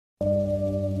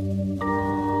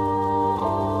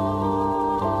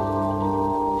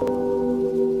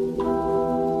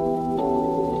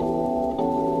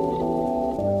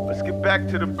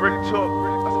back to the brick talk.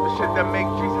 That's the shit that make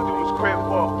Jesus do his crib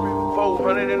walk.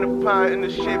 400 in the pot and the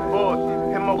shit bought.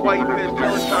 Hit my white bitch,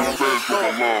 girl, it's time to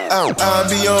I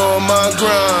be on my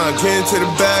grind, getting to the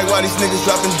bag while these niggas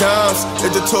dropping dimes.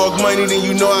 If they talk money, then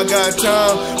you know I got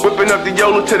time. Whipping up the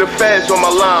YOLO to the feds on my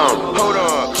line. Hold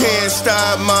on. Can't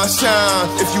stop my shine.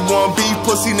 If you want beef,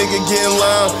 pussy nigga, get in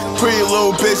line. Pretty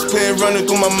little bitch been running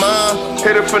through my mind.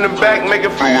 Hit her from the back, make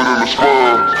it fluid in the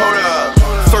spine. Hold up.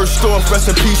 First off,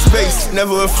 rest in peace, space.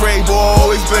 Never afraid, boy,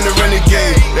 always been a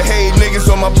renegade. They hate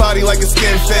niggas on my body like a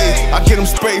skin fade. I get them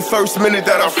sprayed first minute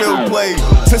that I feel played.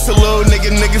 Since a little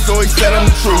niggas always said I'm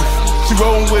the truth. She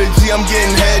rollin' with a G, I'm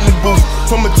getting head in the booth.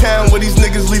 From a town where these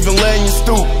niggas leaving land in your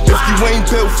stoop. If you ain't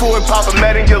built for it, pop a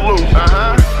mat in your loot.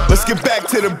 Let's get back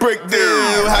to the brick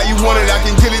deal. How you want it, I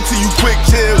can get it to you quick,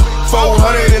 chill.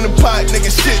 400 in the pot,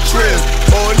 nigga, shit trill.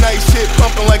 All night shit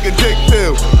pumping like a dick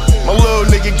pill. My little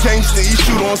nigga gangster, he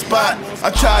shoot on spot. I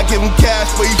try to give him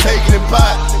cash, but he taking it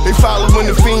pot. They following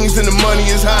the fiends and the money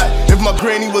is hot. If my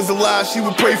granny was alive, she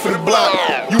would pray for the block.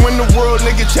 You in the world,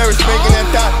 nigga, cherish spanking that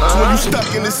dot. When you stuck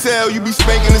in the cell, you be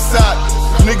spanking the sock.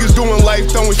 Niggas doing life,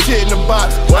 throwing shit in the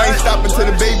box. I ain't stopping till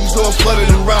the babies all flooded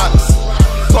in rocks.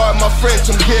 Pardon my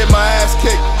French, I'm getting my ass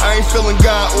kicked. I ain't feeling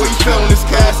God, or he feeling his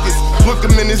caskets. Look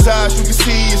him in his eyes, you can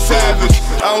see he's savage.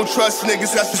 I don't trust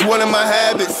niggas, that's just one of my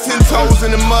habits. 10 toes in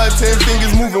the mud, 10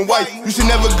 fingers moving white. You should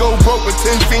never go broke with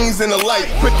 10 fiends in the light.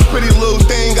 Pretty little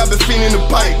thing, I've been feeding the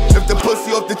pipe. If the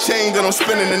pussy off the chain, then I'm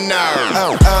spinning the nine.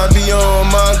 I be on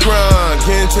my grind,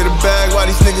 getting to the bag while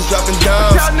these niggas dropping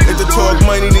dimes. If they talk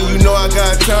money, then you know I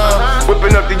got time.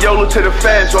 Whipping up the YOLO to the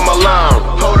feds on my line.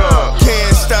 Hold up.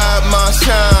 Can't stop my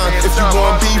shine. If you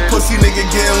want beef, pussy nigga,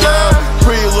 get in line.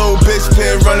 Pretty little bitch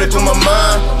been running through my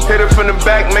mind. Hit her from the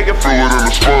back, make it fluid in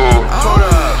the spine. Hold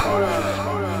up.